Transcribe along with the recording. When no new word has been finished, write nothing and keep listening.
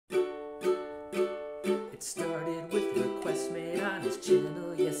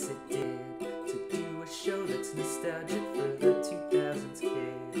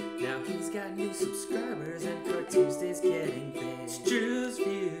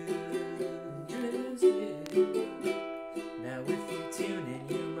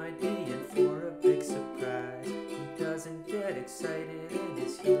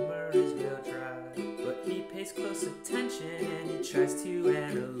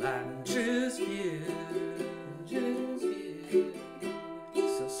I'm Drewz Viewz, Drewz Viewz.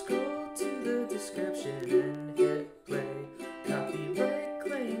 So scroll to the description and hit play. Copyright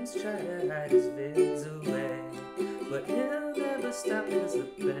claims try to hide his vids away, but he'll never stop cause the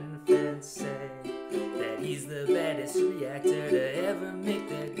Ben fans say that he's the baddest reactor to ever make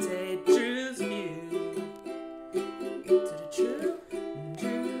their day. Drewz Viewz, to the true,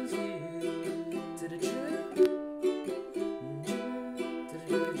 Drewz Viewz, to the true.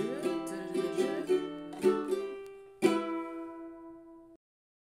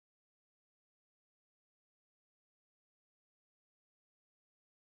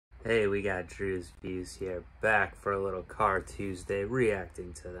 Hey, we got Drewz Viewz here, back for a little Car Tuesday,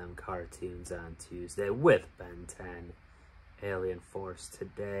 reacting to them cartoons on Tuesday with Ben 10, Alien Force.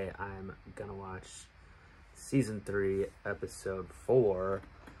 Today I'm gonna watch Season 3, Episode 4,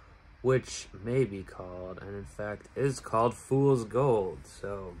 which may be called, and in fact is called, Fool's Gold.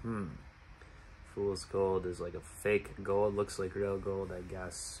 So, Fool's Gold is like a fake gold, looks like real gold, I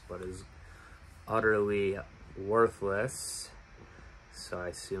guess, but is utterly worthless. So I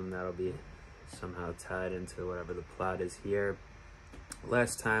assume that'll be somehow tied into whatever the plot is here.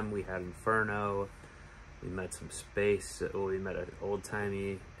 Last time we had Inferno. We met some space. We met an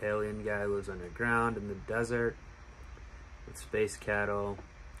old-timey alien guy who lives underground in the desert with space cattle.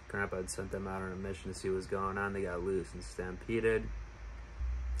 Grandpa had sent them out on a mission to see what's going on. They got loose and stampeded.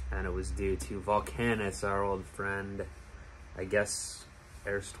 And it was due to Volcanus, our old friend. I guess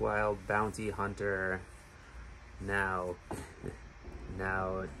erstwhile bounty hunter, now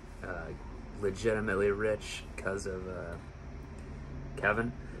legitimately rich because of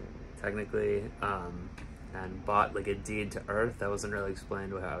Kevin, technically, and bought like a deed to Earth. That wasn't really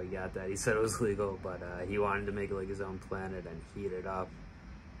explained how he got that. He said it was legal, but he wanted to make like his own planet and heat it up,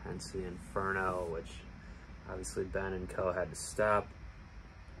 hence the Inferno, which obviously Ben and Co had to stop.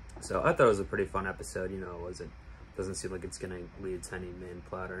 So I thought it was a pretty fun episode. You know, doesn't seem like it's gonna lead to any main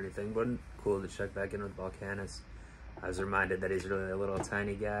plot or anything, but cool to check back in with Volcanus. I was reminded that he's really a little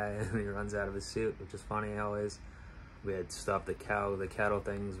tiny guy and he runs out of his suit, which is funny always. We had stopped the cattle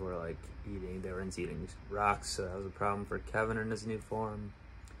things were like they were into eating rocks, so that was a problem for Kevin in his new form.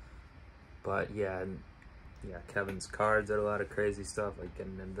 But yeah, Kevin's cards did a lot of crazy stuff, like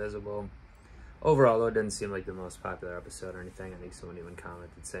getting invisible. Overall, though, it didn't seem like the most popular episode or anything. I think someone even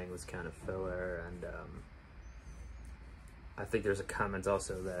commented saying it was kind of filler, and I think there's a comment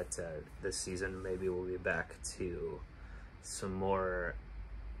also that this season maybe we'll be back to some more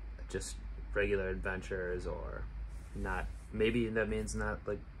just regular adventures, or not. Maybe that means not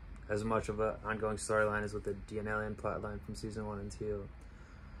like as much of an ongoing storyline as with the Alien plotline from season 1 and 2.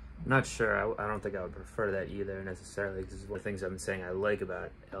 I'm not sure. I don't think I would prefer that either necessarily, because one of the things I've been saying I like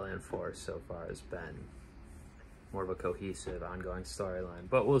about Alien Force so far has been more of a cohesive ongoing storyline.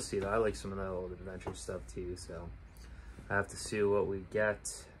 But we'll see though. I like some of the old adventure stuff too, so I have to see what we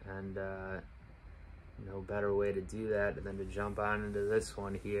get, and no better way to do that than to jump on into this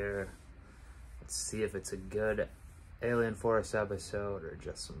one here. Let's see if it's a good Alien Force episode or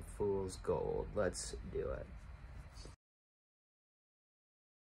just some fool's gold. Let's do it.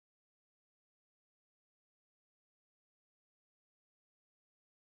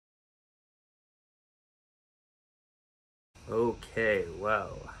 Okay,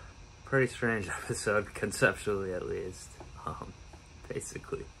 well, pretty strange episode, conceptually at least.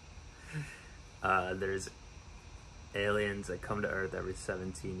 Basically, there's aliens that come to Earth every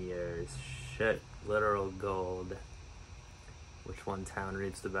 17 years. Shit, literal gold, which one town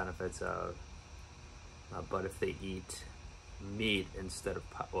reaps the benefits of. But if they eat meat instead of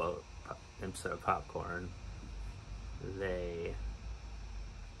popcorn, they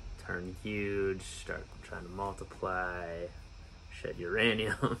turn huge, start trying to multiply, shed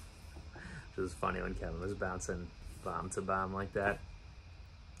uranium. Which was funny when Kevin was bouncing bomb to bomb like that,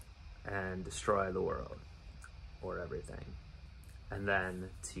 and destroy the world or everything. And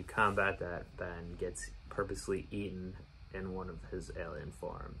then to combat that, Ben gets purposely eaten in one of his alien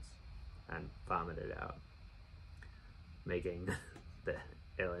forms and vomited out, making the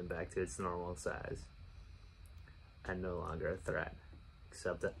alien back to its normal size and no longer a threat,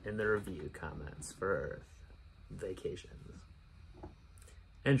 except in the review comments for Earth Vacations.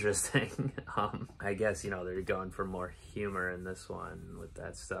 Interesting. I guess, you know, they're going for more humor in this one with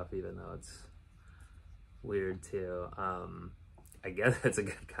that stuff, even though it's weird too. I guess it's a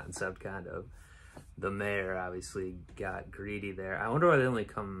good concept, kind of. The mayor obviously got greedy there. I wonder why they only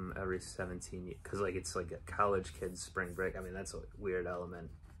come every 17 years, because like it's like a college kid's spring break. I mean, that's a weird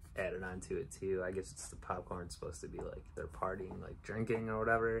element added onto it too. I guess it's the popcorn's supposed to be like they're partying, like drinking or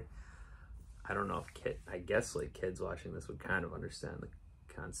whatever. I don't know if I guess like kids watching this would kind of understand the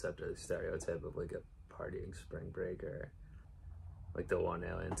concept or the stereotype of like a partying spring breaker. Like the one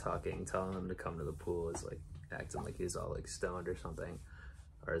alien telling him to come to the pool is like acting like he's all like stoned or something,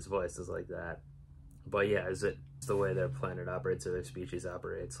 or his voice is like that. But yeah, is it the way their planet operates or their species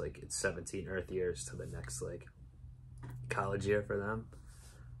operates? Like it's 17 Earth years to the next like college year for them.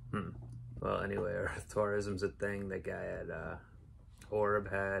 Well, anyway, Earth tourism's a thing. The guy at Orb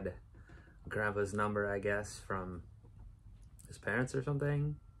had Grandpa's number, I guess, from his parents or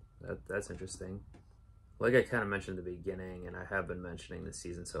something. That's interesting. Like I kind of mentioned at the beginning, and I have been mentioning this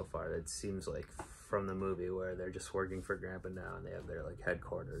season so far, it seems like from the movie where they're just working for Grandpa now and they have their like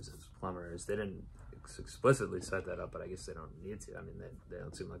headquarters as plumbers. They didn't explicitly set that up, but I guess they don't need to. I mean, they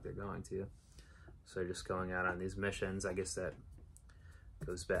don't seem like they're going to. So they're just going out on these missions. I guess that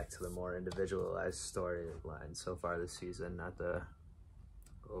goes back to the more individualized storyline so far this season, not the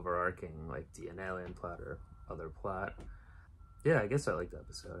overarching like DNA alien plot or other plot. Yeah, I guess I liked the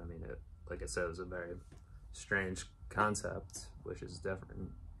episode. I mean, like I said, it was a very strange concept, which is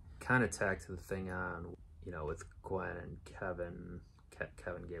different. Kind of tacked the thing on, you know, with Gwen and Kevin.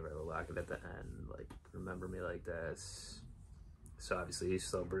 Kevin gave her the locket at the end, like, remember me like this. So obviously he's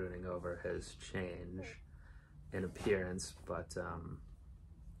still brooding over his change in appearance, but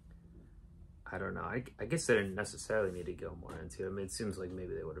I don't know. I guess they didn't necessarily need to go more into it. I mean, it seems like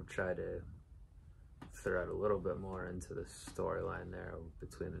maybe they would have tried to throw out a little bit more into the storyline there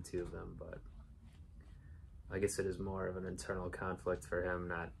between the two of them, but I guess it is more of an internal conflict for him,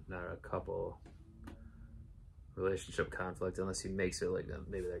 not a couple relationship conflict, unless he makes it like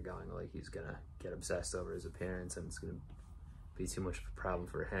maybe they're going like he's gonna get obsessed over his appearance and it's gonna be too much of a problem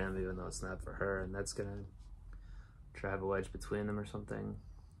for him, even though it's not for her, and that's gonna drive a wedge between them or something.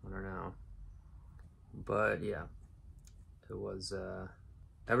 I don't know. But yeah, it was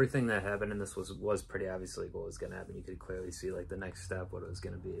everything that happened in this was pretty obviously what was gonna happen. You could clearly see like the next step, what it was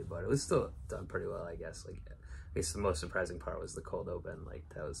gonna be, but it was still done pretty well, I guess. Like, I guess the most surprising part was the cold open. Like,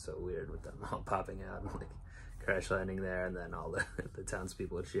 that was so weird with them all popping out and like crash landing there, and then all the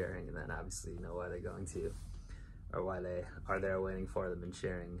townspeople cheering, and then obviously you know why they're going to, or why they are there waiting for them and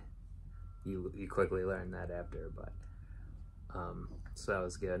cheering. You quickly learn that after, but so that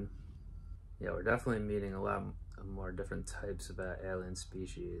was good. Yeah, we're definitely meeting a lot more different types of alien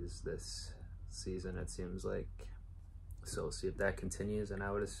species this season, it seems like. So we'll see if that continues, and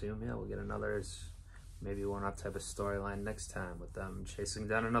I would assume, yeah, we'll get another maybe one-off type of storyline next time with them chasing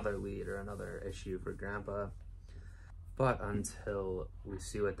down another lead or another issue for Grandpa. But until we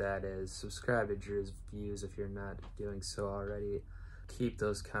see what that is, subscribe to Drewz Viewz if you're not doing so already. Keep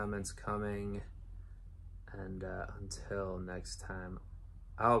those comments coming, and until next time,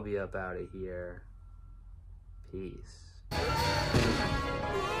 I'll be up out of here. Peace.